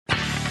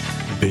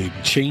Big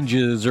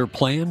changes are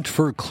planned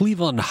for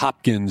Cleveland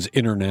Hopkins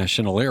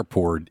International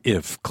Airport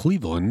if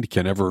Cleveland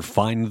can ever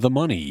find the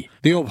money.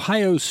 The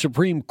Ohio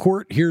Supreme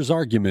Court hears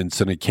arguments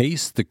in a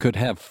case that could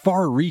have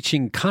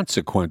far-reaching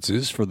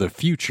consequences for the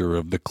future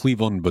of the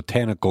Cleveland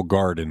Botanical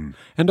Garden.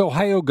 And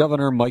Ohio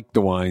Governor Mike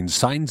DeWine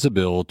signs a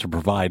bill to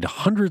provide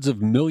hundreds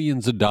of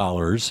millions of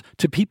dollars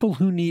to people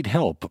who need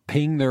help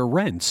paying their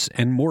rents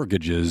and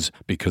mortgages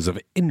because of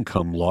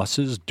income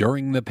losses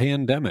during the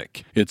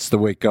pandemic. It's the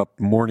Wake Up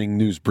Morning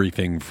News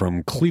Briefing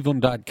from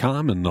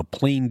Cleveland.com and the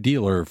Plain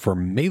Dealer for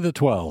May the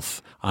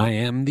 12th. I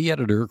am the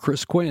editor,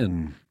 Chris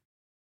Quinn.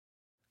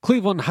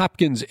 Cleveland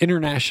Hopkins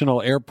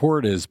International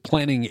Airport is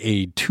planning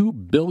a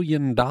 $2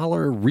 billion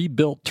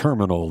rebuilt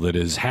terminal that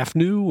is half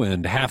new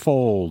and half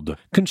old.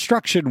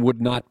 Construction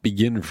would not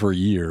begin for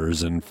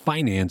years, and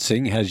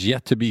financing has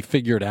yet to be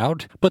figured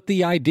out, but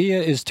the idea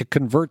is to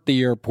convert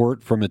the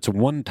airport from its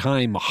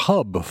one-time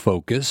hub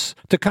focus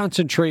to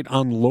concentrate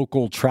on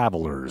local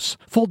travelers.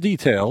 Full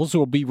details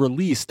will be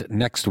released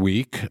next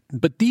week,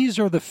 but these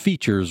are the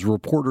features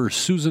reporter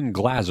Susan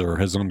Glaser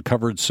has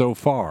uncovered so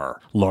far.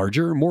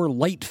 Larger, more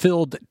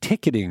light-filled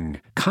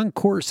ticketing,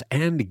 concourse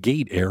and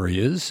gate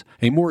areas,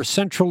 a more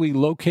centrally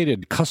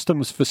located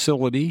customs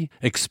facility,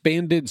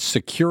 expanded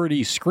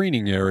security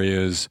screening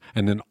areas,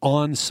 and an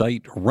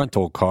on-site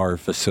rental car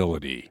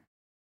facility.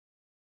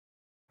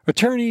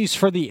 Attorneys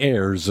for the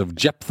heirs of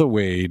Jephthah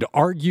Wade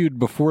argued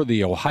before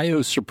the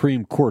Ohio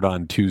Supreme Court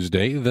on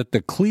Tuesday that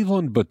the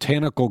Cleveland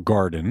Botanical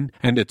Garden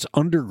and its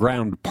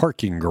underground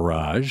parking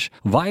garage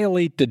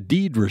violate the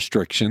deed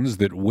restrictions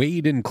that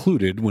Wade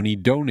included when he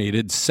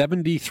donated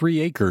 73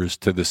 acres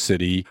to the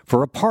city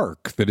for a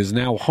park that is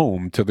now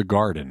home to the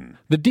garden.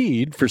 The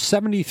deed for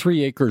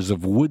 73 acres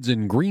of woods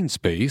and green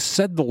space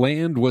said the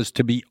land was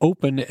to be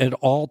open at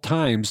all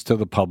times to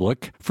the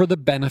public for the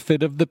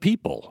benefit of the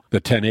people.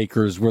 The 10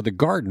 acres where the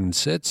garden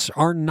sits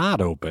are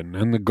not open,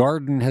 and the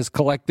garden has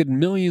collected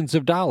millions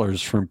of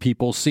dollars from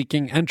people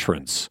seeking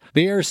entrance.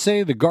 The heirs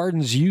say the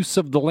garden's use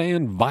of the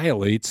land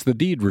violates the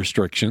deed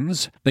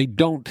restrictions. They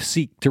don't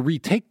seek to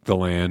retake the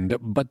land,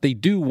 but they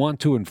do want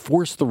to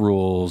enforce the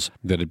rules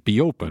that it be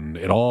open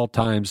at all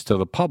times to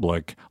the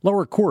public.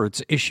 Lower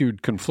courts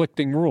issued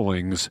conflicting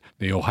rulings.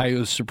 The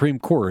Ohio Supreme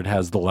Court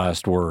has the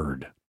last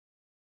word.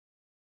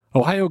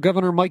 Ohio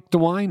Governor Mike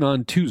DeWine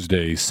on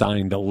Tuesday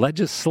signed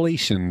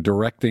legislation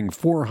directing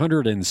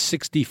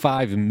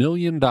 $465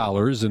 million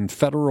in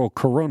federal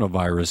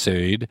coronavirus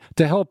aid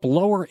to help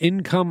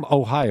lower-income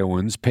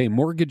Ohioans pay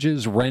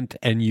mortgages, rent,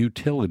 and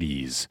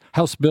utilities.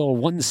 House Bill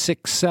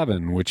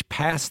 167, which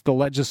passed the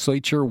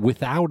legislature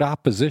without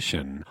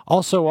opposition,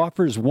 also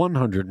offers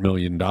 $100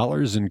 million in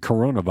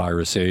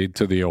coronavirus aid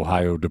to the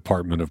Ohio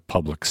Department of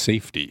Public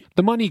Safety.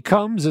 The money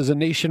comes as a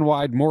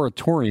nationwide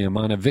moratorium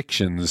on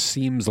evictions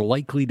seems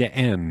likely to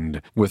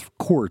end, with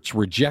courts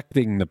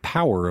rejecting the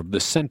power of the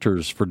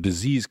Centers for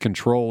Disease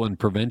Control and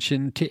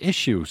Prevention to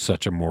issue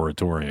such a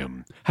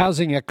moratorium.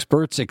 Housing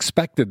experts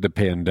expected the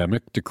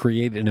pandemic to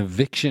create an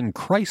eviction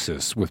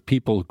crisis with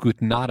people who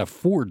could not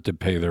afford to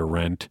pay their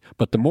rent,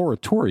 but the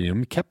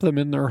moratorium kept them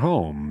in their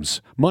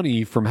homes.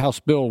 Money from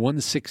House Bill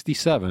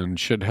 167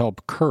 should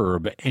help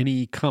curb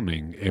any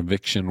coming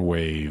eviction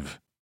wave.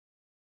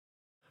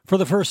 For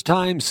the first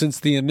time since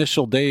the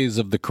initial days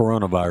of the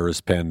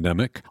coronavirus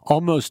pandemic,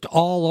 almost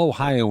all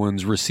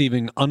Ohioans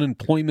receiving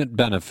unemployment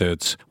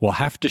benefits will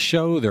have to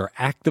show they're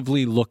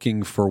actively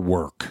looking for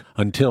work.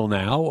 Until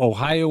now,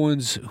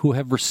 Ohioans who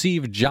have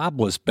received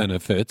jobless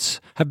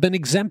benefits have been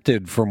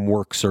exempted from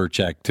work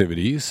search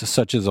activities,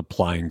 such as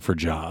applying for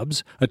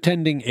jobs,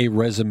 attending a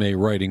resume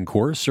writing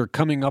course, or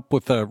coming up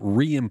with a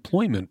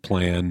re-employment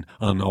plan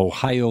on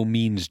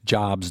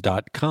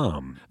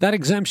ohiomeansjobs.com. That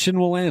exemption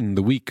will end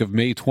the week of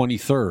May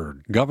 23rd.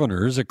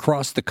 Governors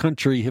across the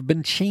country have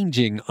been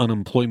changing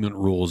unemployment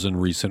rules in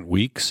recent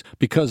weeks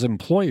because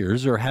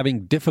employers are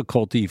having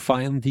difficulty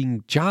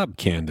finding job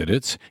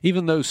candidates,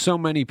 even though so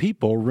many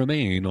people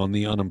remain on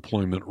the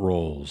unemployment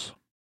rolls.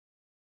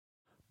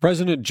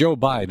 President Joe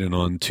Biden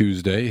on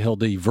Tuesday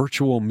held a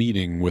virtual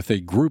meeting with a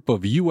group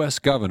of U.S.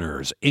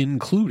 governors,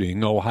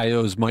 including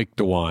Ohio's Mike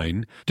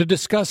DeWine, to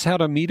discuss how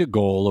to meet a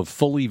goal of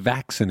fully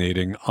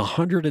vaccinating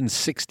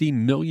 160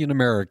 million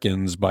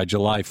Americans by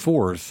July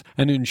 4th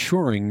and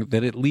ensuring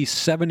that at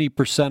least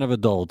 70% of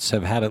adults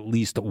have had at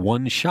least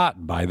one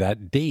shot by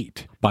that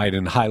date.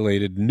 Biden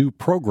highlighted new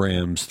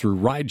programs through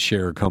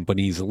rideshare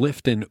companies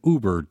Lyft and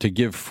Uber to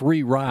give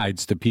free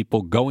rides to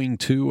people going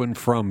to and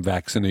from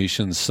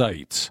vaccination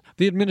sites.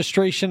 The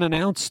administration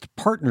announced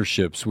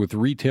partnerships with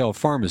retail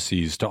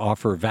pharmacies to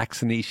offer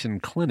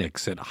vaccination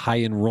clinics at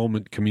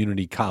high-enrollment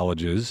community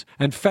colleges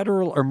and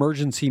Federal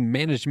Emergency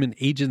Management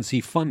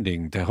Agency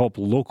funding to help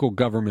local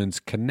governments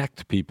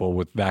connect people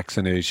with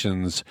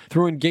vaccinations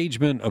through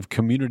engagement of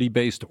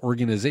community-based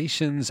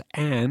organizations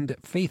and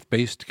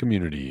faith-based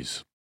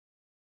communities.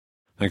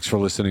 Thanks for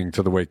listening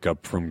to The Wake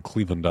Up from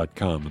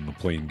Cleveland.com and The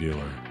Plain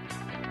Dealer.